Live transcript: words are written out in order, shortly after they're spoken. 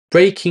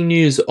Breaking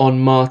news on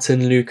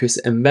Martyn Lucas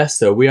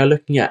Investor. We are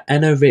looking at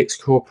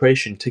Enovix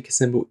Corporation, ticker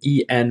symbol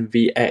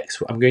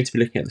ENVX. I'm going to be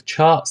looking at the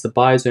charts, the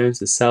buy zones,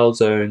 the sell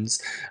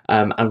zones,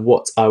 and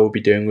what I will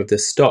be doing with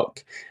this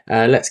stock.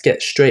 Let's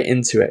get straight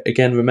into it.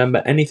 Again,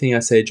 remember, anything I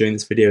say during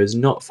this video is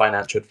not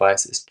financial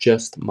advice. It's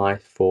just my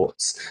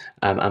thoughts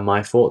and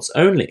my thoughts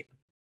only.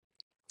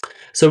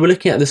 So we're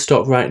looking at the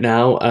stock right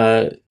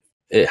now.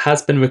 It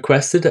has been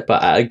requested,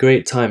 but at a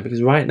great time,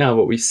 because right now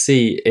what we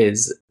see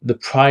is the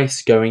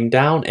price going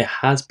down. It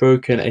has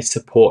broken a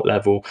support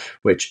level,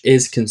 which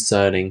is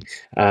concerning,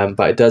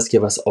 but it does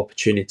give us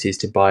opportunities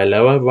to buy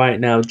lower. Right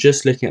now,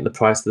 just looking at the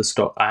price of the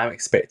stock, I am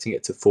expecting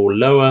it to fall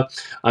lower.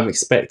 I'm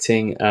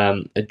expecting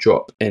a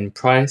drop in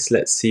price.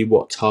 Let's see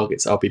what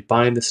targets I'll be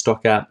buying the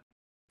stock at.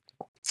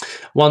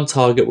 One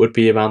target would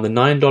be around the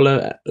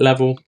 $9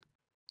 level.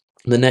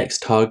 The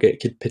next target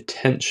could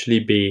potentially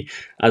be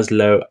as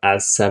low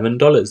as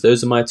 $7.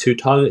 Those are my two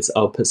targets.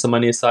 I'll put some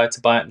money aside to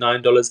buy at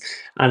 $9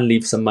 and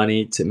leave some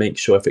money to make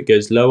sure if it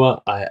goes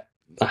lower, I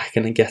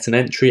can get an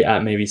entry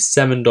at maybe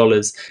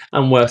 $7.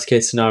 And worst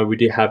case scenario, we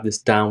do have this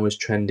downwards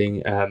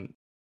trending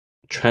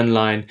trend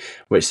line,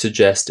 which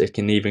suggests it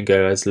can even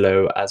go as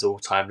low as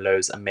all-time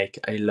lows and make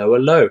a lower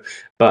low.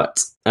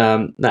 But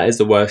that is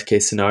the worst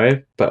case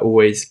scenario, but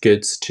always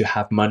good to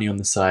have money on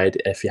the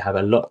side. If you have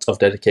a lot of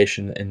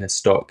dedication in this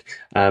stock,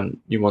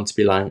 you want to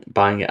be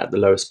buying it at the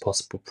lowest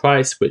possible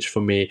price, which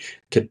for me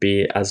could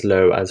be as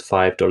low as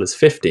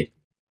 $5.50.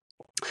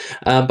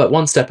 But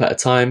one step at a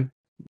time.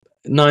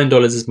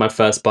 $9 is my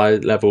first buy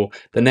level.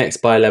 The next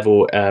buy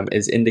level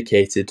is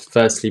indicated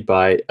firstly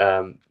by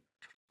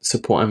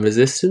support and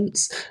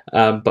resistance,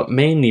 but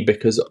mainly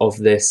because of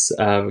this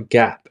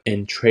gap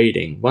in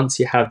trading. Once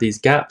you have these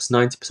gaps,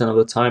 90% of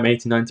the time,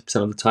 80-90%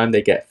 of the time,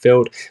 they get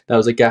filled. There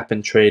was a gap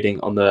in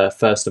trading on the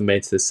 1st of May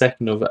to the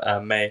 2nd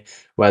of May,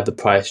 where the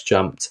price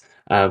jumped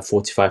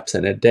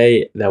 45% a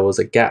day. There was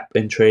a gap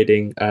in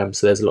trading,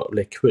 so there's a lot of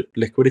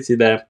liquidity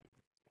there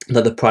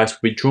that the price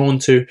will be drawn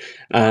to,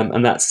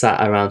 and that's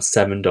sat around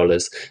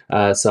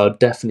 $7. So I'll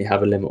definitely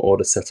have a limit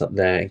order set up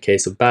there in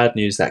case of bad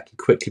news that can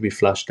quickly be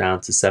flushed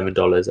down to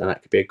 $7, and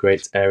that could be a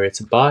great area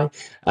to buy.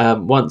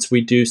 Once we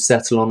do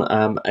settle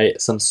on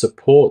some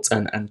support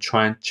and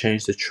try and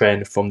change the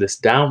trend from this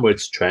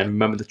downwards trend,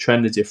 remember the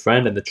trend is your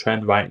friend, and the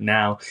trend right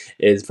now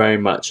is very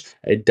much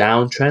a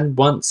downtrend.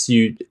 Once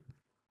you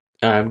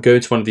go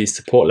to one of these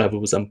support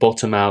levels and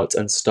bottom out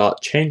and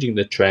start changing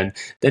the trend,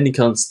 then you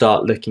can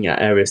start looking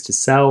at areas to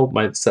sell.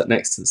 My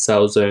next to the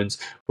sell zones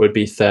would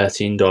be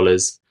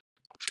 $13,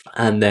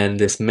 and then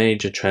this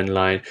major trend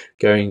line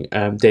going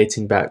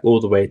dating back all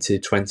the way to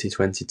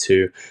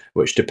 2022,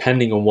 which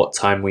depending on what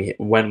time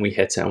when we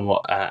hit it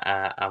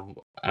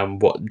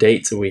and what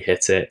date we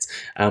hit it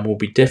will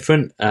be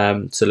different.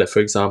 So for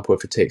example,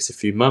 if it takes a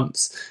few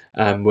months,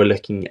 we're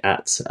looking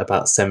at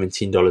about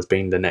 $17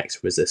 being the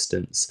next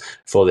resistance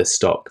for this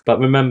stock. But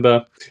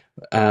remember,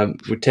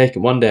 we take it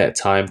one day at a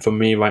time. For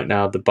me right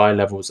now, the buy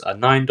levels are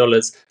 $9,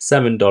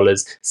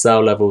 $7,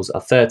 sell levels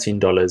are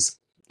 $13,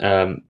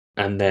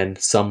 and then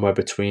somewhere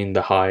between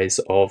the highs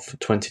of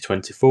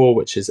 2024,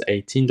 which is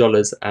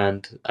 $18,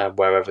 and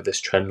wherever this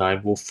trend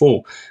line will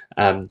fall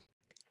at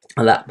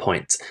that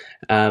point.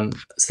 So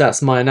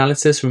that's my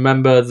analysis.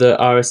 Remember, the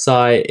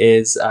RSI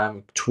is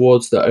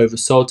towards the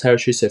oversold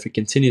territory, so if it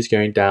continues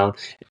going down,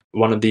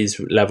 one of these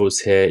levels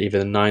here, either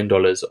the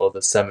 $9 or the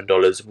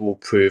 $7, will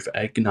prove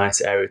a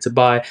nice area to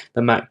buy.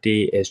 The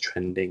MACD is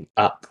trending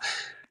up.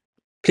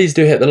 Please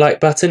do hit the like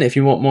button. If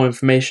you want more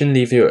information,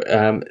 leave your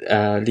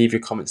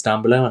comments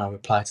down below and I'll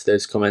reply to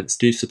those comments.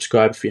 Do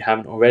subscribe if you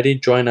haven't already.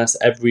 Join us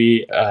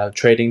every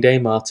trading day.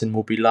 Martyn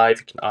will be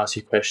live. You can ask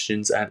your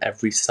questions, and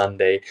every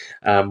Sunday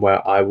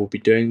where I will be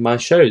doing my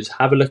shows.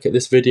 Have a look at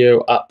this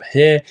video up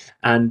here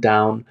and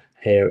down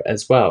here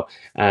as well.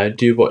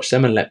 Do watch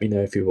them and let me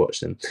know if you watch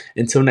them.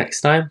 Until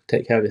next time,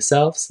 take care of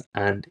yourselves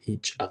and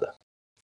each other.